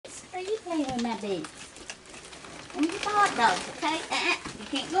are you playing with my babies? And the hot dogs, okay? You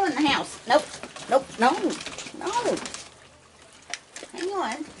can't go in the house. Nope. Nope. No. No. Hang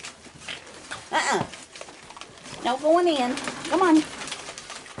on. No going in. Come on.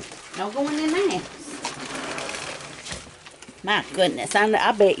 No going in the house. My goodness.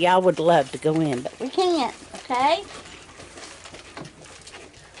 I bet y'all would love to go in, but we can't, okay?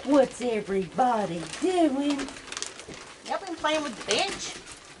 What's everybody doing? Y'all been playing with the bench?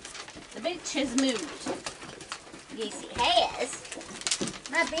 The bench has moved. Yes, it has.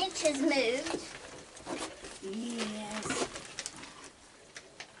 My bench has moved. Yes.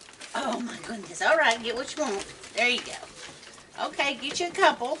 Oh my goodness. All right, get what you want. There you go. Okay, get you a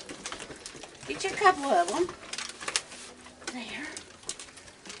couple. Get you a couple of them. There.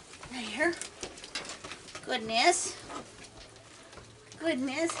 There. Goodness.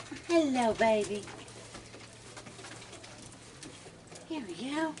 Goodness. Hello, baby. Here we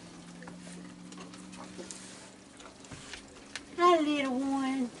go. Hi, little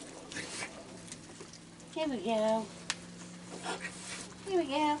one. Here we go. Here we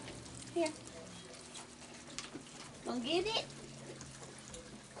go. Here. Gonna get it?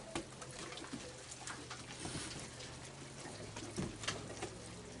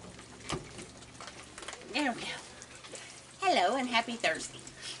 There we go. Hello and happy Thursday.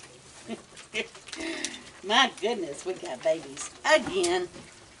 My goodness, we got babies again.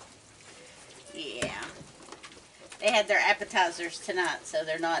 Yeah. They had their appetizers tonight, so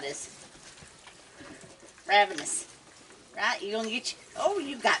they're not as ravenous. Right? You gonna get you? Oh,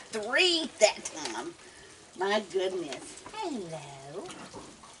 you got 3 that time. My goodness. Hello.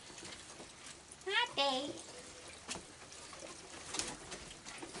 Hi, babe.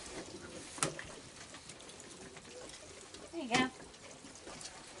 There you go.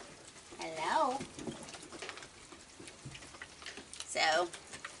 Hello. So,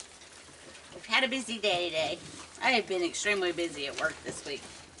 we've had a busy day today. I have been extremely busy at work this week.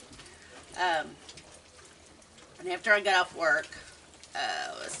 And after I got off work,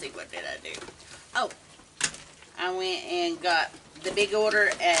 let's see, what did I do? Oh, I went and got the big order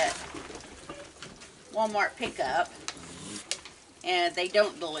at Walmart pickup, and they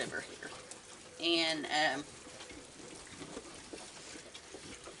don't deliver here. And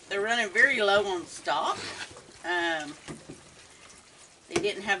they're running very low on stock. They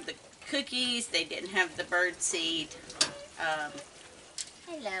didn't have the cookies, they didn't have the bird seed.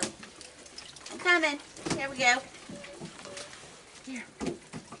 Hello. I'm coming. Here we go. Here.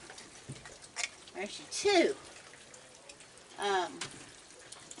 There's you 2.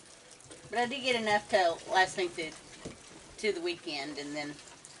 But I did get enough to last me to the weekend, and then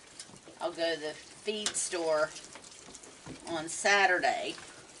I'll go to the feed store on Saturday,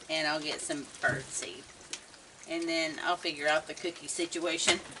 and I'll get some bird seed. And then I'll figure out the cookie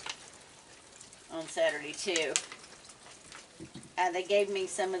situation on Saturday too. They gave me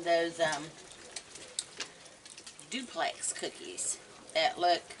some of those duplex cookies that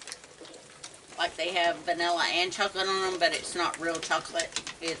look like they have vanilla and chocolate on them, but it's not real chocolate.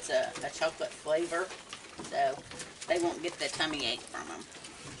 It's a chocolate flavor, so they won't get the tummy ache from them.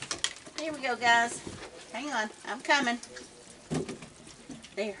 Here we go, guys. Hang on, I'm coming.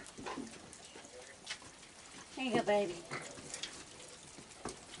 There. Here you go, baby.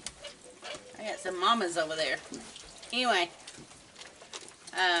 I got some mamas over there. Anyway,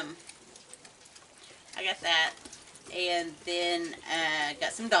 I got that, and then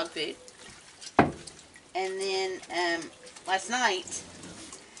got some dog food, and then last night,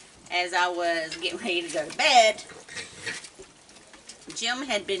 as I was getting ready to go to bed, Jim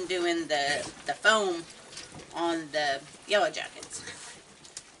had been doing the foam on the yellow jackets,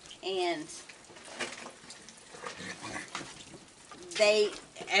 and they,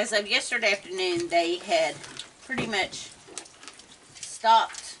 as of yesterday afternoon, they had pretty much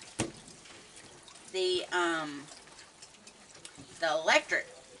stopped the electric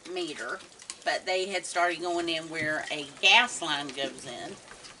meter, but they had started going in where a gas line goes in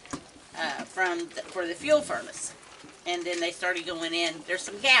for the fuel furnace, and then they started going in. There's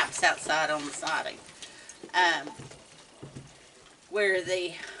some gaps outside on the siding where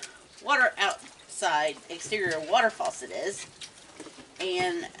the water outside exterior water faucet is,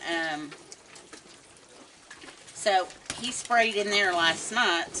 and so he sprayed in there last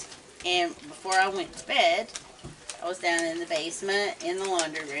night, and before I went to bed, I was down in the basement in the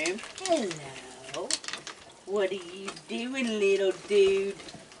laundry room. Hello. What are you doing, little dude?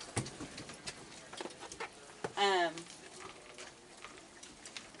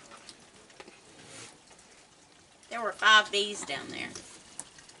 There were 5 bees down there.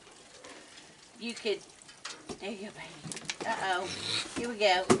 You could, there you go, baby. Uh-oh. Here we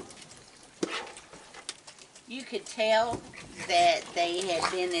go. you could tell that they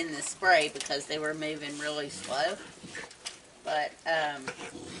had been in the spray because they were moving really slow. But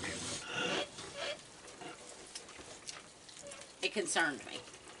it concerned me.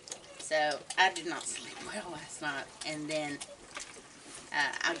 So I did not sleep well last night. And then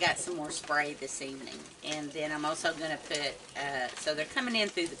I got some more spray this evening. And then I'm also going to put, so they're coming in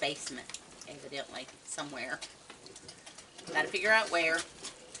through the basement, evidently, somewhere. Got to figure out where.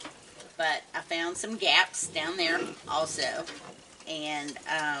 But I found some gaps down there also. And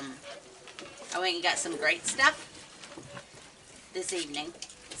I went and got some great stuff this evening.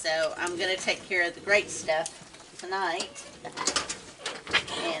 So I'm going to take care of the great stuff tonight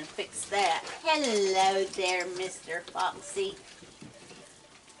and fix that. Hello there, Mr. Foxy.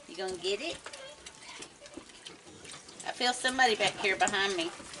 You gonna get it? I feel somebody back here behind me.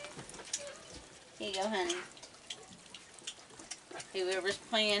 Here you go, honey. Whoever's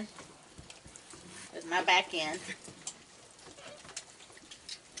playing with my back end.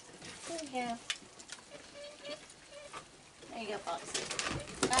 There you go. There you go, Foxy.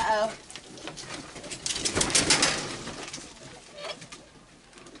 Uh-oh.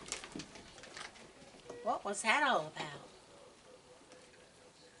 What was that all about?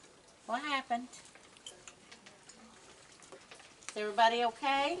 What happened? Is everybody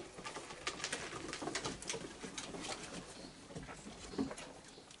okay?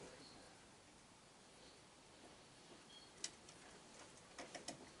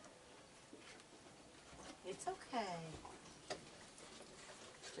 It's okay.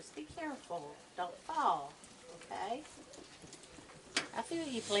 Just be careful. Don't fall, okay? I feel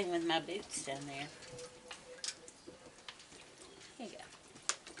you playing with my boots down there. Here you go.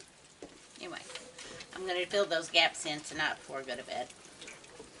 Anyway, I'm going to fill those gaps in tonight before I go to bed.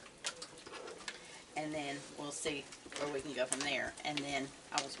 And then we'll see where we can go from there. And then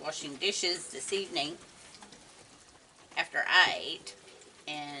I was washing dishes this evening after I ate.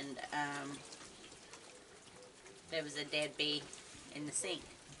 And there was a dead bee in the sink.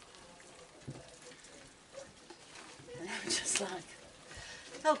 And I'm just like,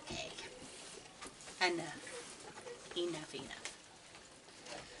 okay, enough.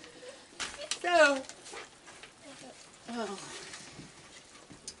 So,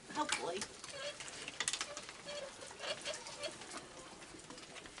 hopefully,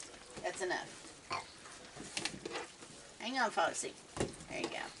 that's enough. Hang on, Foxy. There you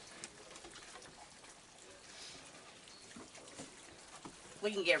go.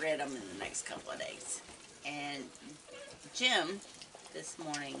 We can get rid of them in the next couple of days. And Jim, this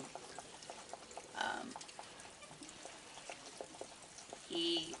morning,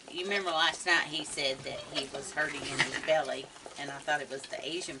 you remember last night he said that he was hurting in his belly, and I thought it was the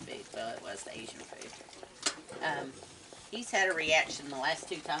Asian food. Well, it was the Asian food. He's had a reaction the last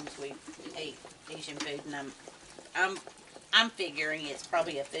 2 times we ate Asian food, and I'm figuring it's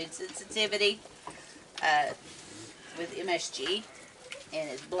probably a food sensitivity with MSG, and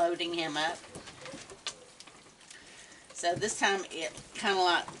it's bloating him up. So this time it kind of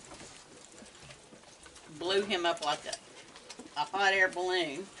like blew him up like a hot air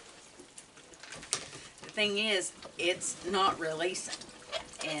balloon. The thing is, it's not releasing.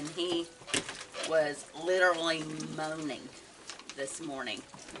 And he was literally moaning this morning.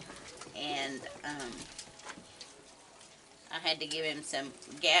 And I had to give him some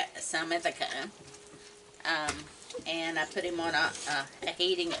Ethicone. And I put him on a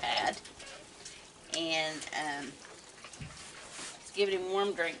heating pad. And giving him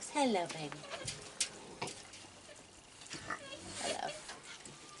warm drinks. Hello, baby. Hello.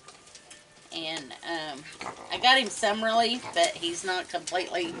 And I got him some relief, but he's not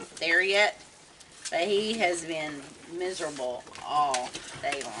completely there yet. But he has been miserable all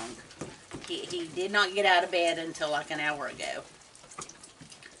day long. He did not get out of bed until like an hour ago.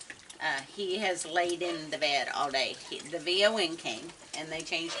 He has laid in the bed all day. The VON came, and they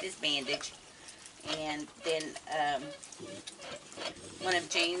changed his bandage. And then one of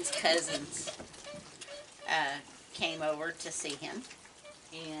Jane's cousins came over to see him.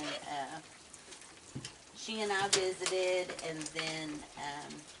 And she and I visited, and then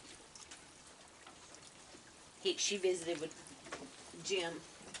she visited with Jim.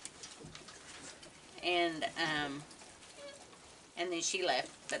 And then she left.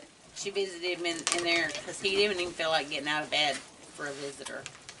 But she visited him in there because he didn't even feel like getting out of bed for a visitor.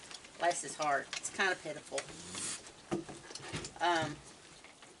 Bless his heart. It's kind of pitiful.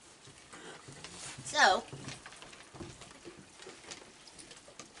 So,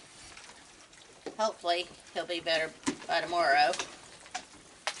 hopefully he'll be better by tomorrow.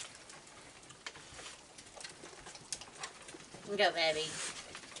 Go, baby.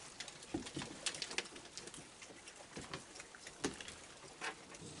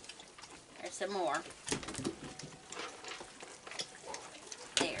 some more.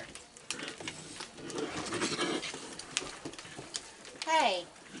 There. Hey,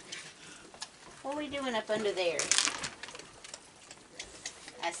 what are we doing up under there?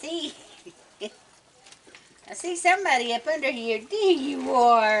 I see. I see somebody up under here. There you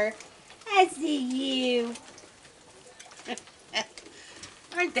are. I see you.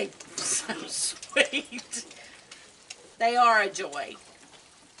 Aren't they so sweet? They are a joy.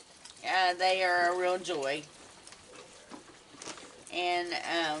 They are a real joy. And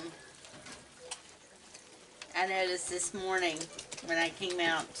I noticed this morning when I came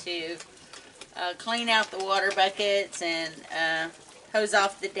out to clean out the water buckets and hose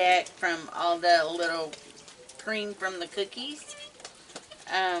off the deck from all the little cream from the cookies,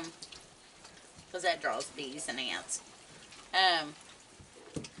 because that draws bees and ants.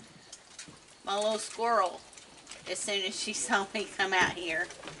 My little squirrel, as soon as she saw me come out here,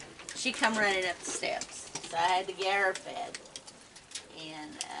 she come running up the steps. So I had to get her fed.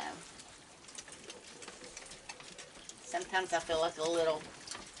 And sometimes I feel like a little,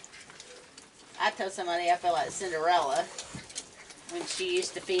 I told somebody I feel like Cinderella when she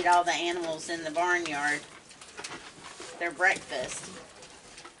used to feed all the animals in the barnyard their breakfast.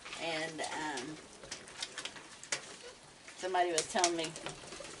 And somebody was telling me,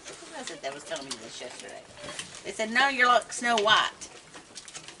 who was it that was telling me this yesterday? They said, no, you're like Snow White.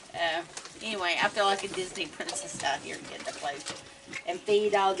 Anyway, I feel like a Disney princess out here getting to play and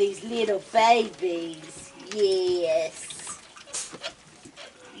feed all these little babies. Yes.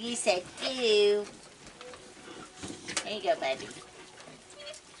 Yes, I do. There you go, baby.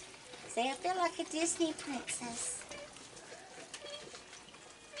 Say, I feel like a Disney princess.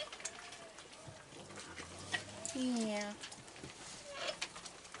 Yeah.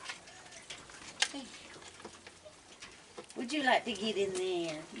 Would you like to get in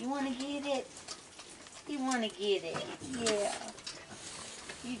there? You want to get it? You want to get it? Yeah.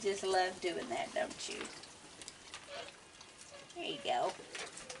 You just love doing that, don't you? There you go.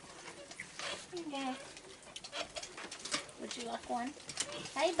 Okay. Would you like one?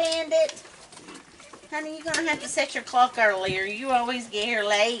 Hey, Bandit. Honey, you're going to have to set your clock earlier. You always get here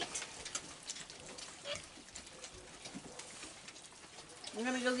late. I'm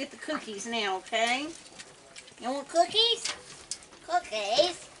going to go get the cookies now, okay? You want cookies?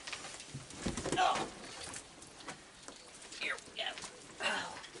 Cookies? Oh. Here we go.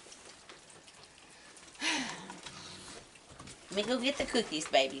 Oh. Let me go get the cookies,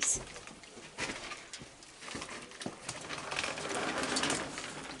 babies.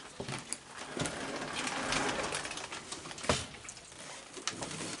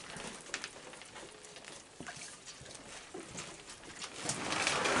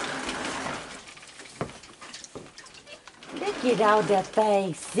 Look at all the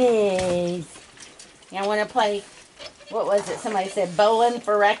faces. Y'all want to play, what was it? Somebody said bowling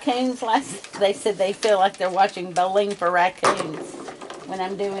for raccoons last. They said they feel like they're watching Bowling for Raccoons when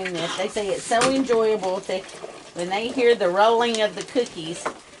I'm doing this. They say it's so enjoyable when they hear the rolling of the cookies,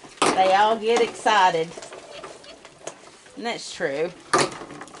 they all get excited. And that's true.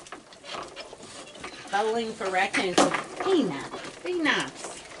 Bowling for Raccoons. Be nice. Be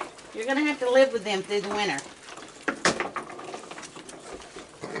nice. You're going to have to live with them through the winter.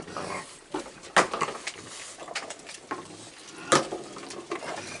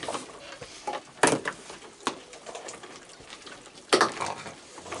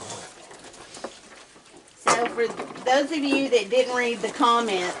 So for those of you that didn't read the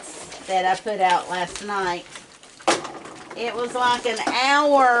comments that I put out last night, it was like an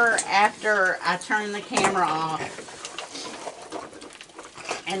hour after I turned the camera off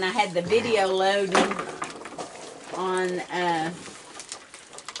and I had the video loading on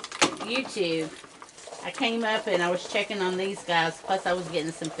YouTube. I came up and I was checking on these guys, plus I was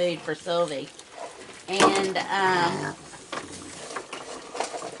getting some food for Sylvie. And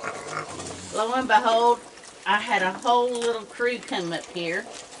lo and behold, I had a whole little crew come up here.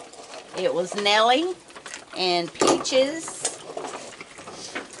 It was Nellie and Peaches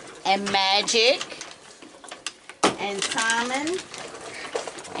and Magic and Simon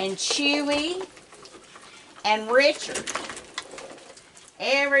and Chewy and Richard.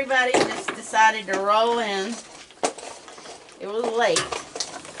 Everybody just decided to roll in. It was late.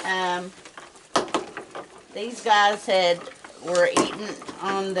 These guys were eating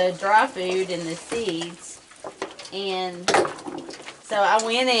on the dry food and the seeds, and so I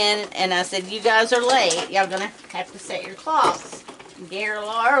went in and I said, you guys are late. Y'all gonna have to set your clocks and get here a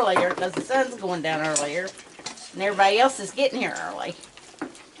little earlier because the sun's going down earlier and everybody else is getting here early.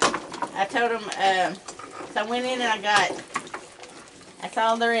 I told them, so I went in and I got That's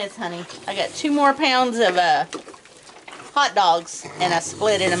all there is, honey. I got 2 more pounds of hot dogs, and I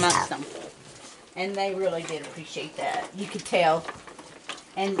split it amongst them. And they really did appreciate that. You could tell.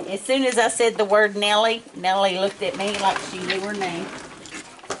 And as soon as I said the word Nellie, Nellie looked at me like she knew her name.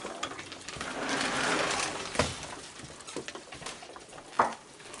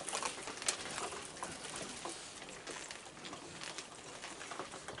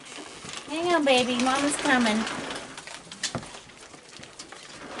 Hang on, baby. Mama's coming.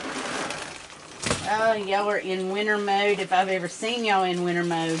 Oh, y'all are in winter mode if I've ever seen y'all in winter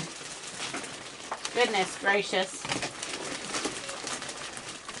mode. Goodness gracious.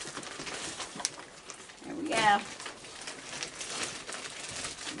 There we go.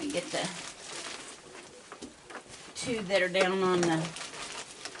 Let me get the 2 that are down on the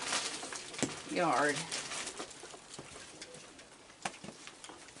yard.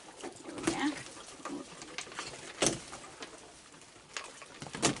 There we go.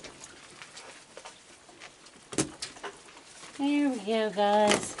 There we go,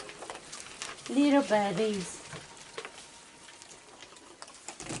 guys. Little babies.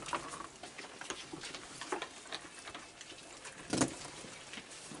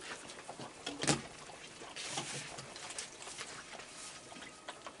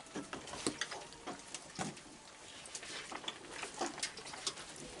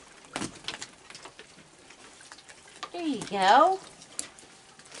 There you go.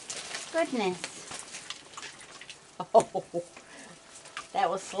 Goodness. Oh, that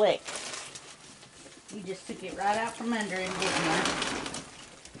was slick. You just took it right out from under him, didn't you?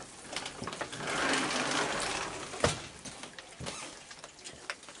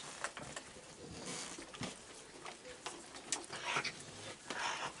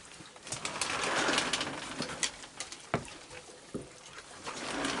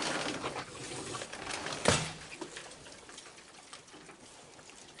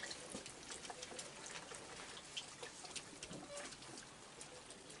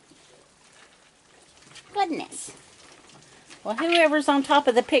 Goodness. Well, whoever's on top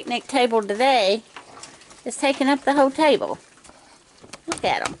of the picnic table today is taking up the whole table. Look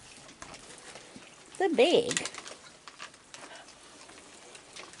at them. They're big.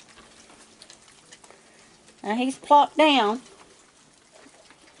 Now he's plopped down.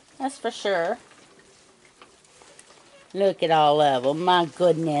 That's for sure. Look at all of them. My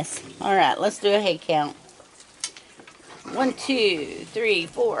goodness. All right, let's do a head count. 1, 2, 3,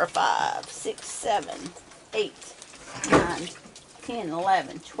 4, 5, 6, 7, 8, 9, 10,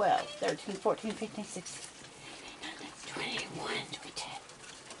 11, 12, 13, 14, 15, 16, 21, 22,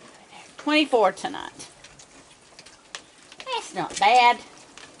 24 tonight. That's not bad.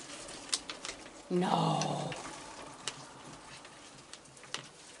 No.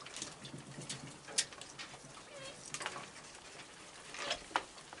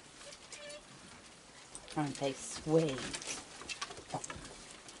 Aren't they sweet?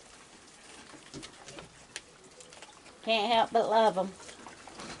 Can't help but love them.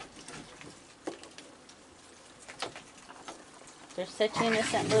 They're such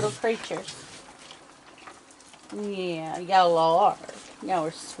innocent little creatures. Yeah, y'all are. Y'all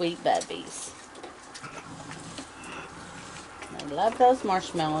are sweet babies. I love those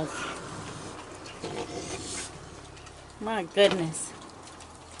marshmallows. My goodness.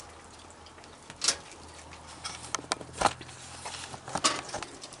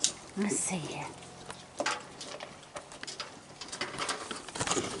 Let's see here.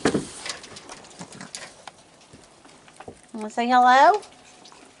 Want to say hello?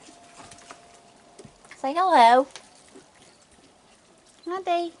 Say hello. Hi,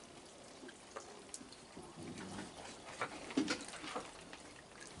 Dee.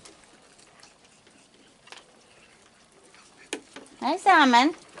 Hey,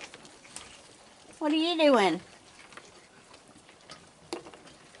 Simon. What are you doing?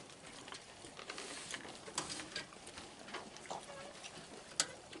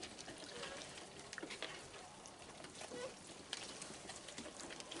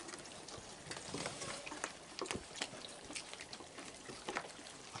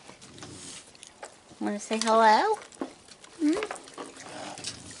 Want to say hello? Hmm?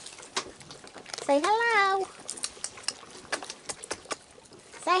 Say hello.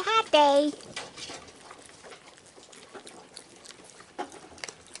 Say hi, Dee.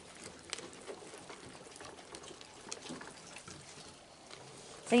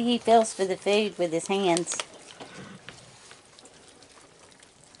 See, he feels for the food with his hands.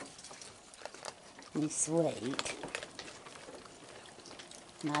 He's sweet.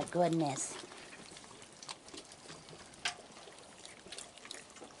 My goodness.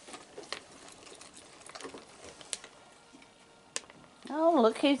 Oh,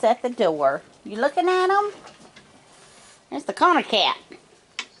 look who's at the door. You looking at him? There's the Connor cat.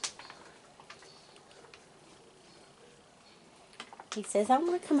 He says, I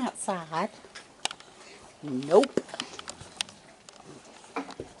want to come outside. Nope.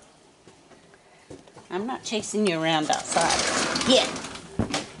 I'm not chasing you around outside. Get.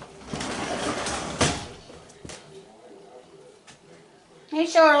 Hey,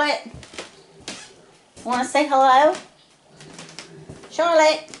 Charlotte. Want to say hello?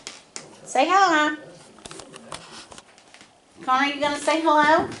 Charlotte, say hi. Connor, you going to say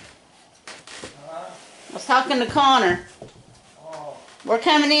hello? I was talking to Connor. We're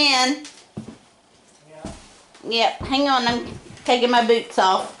coming in. Yeah. Yep, hang on, I'm taking my boots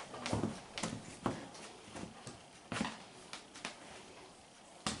off.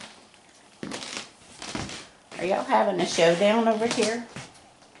 Are y'all having a showdown over here?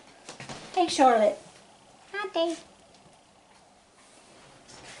 Hey, Charlotte. Hi, Dave.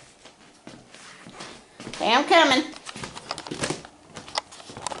 Okay, I'm coming.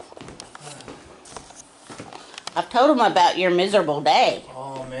 I've told him about your miserable day.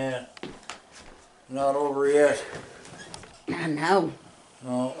 Oh man, not over yet. I know.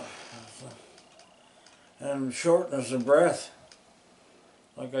 No, and shortness of breath.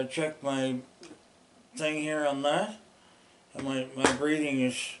 Like I checked my thing here on that, and my breathing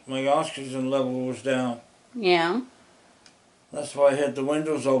is, my oxygen level was down. Yeah. That's why I had the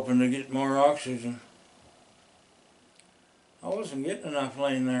windows open to get more oxygen. I wasn't getting enough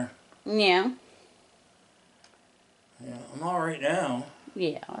laying there. Yeah. Yeah, I'm all right now.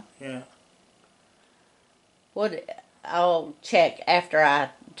 Yeah. Yeah. I'll check after I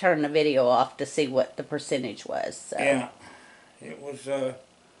turn the video off to see what the percentage was. So. Yeah. It was, I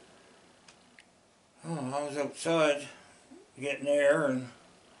was outside getting air and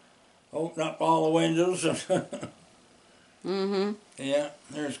opening up all the windows. Mm-hmm. Yeah,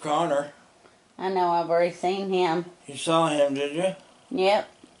 there's Connor. I know, I've already seen him. You saw him, did you? Yep.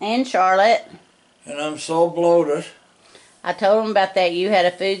 And Charlotte. And I'm so bloated. I told him about that. You had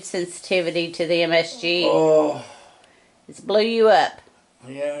a food sensitivity to the MSG. Oh. It's blew you up.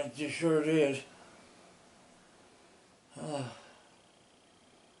 Yeah, it just sure did.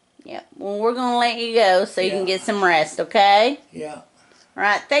 Yep. Well, we're going to let you go so you can get some rest, okay? Yeah. All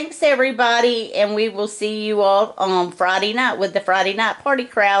right. Thanks, everybody. And we will see you all on Friday night with the Friday night party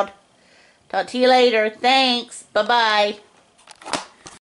crowd. Talk to you later. Thanks. Bye-bye.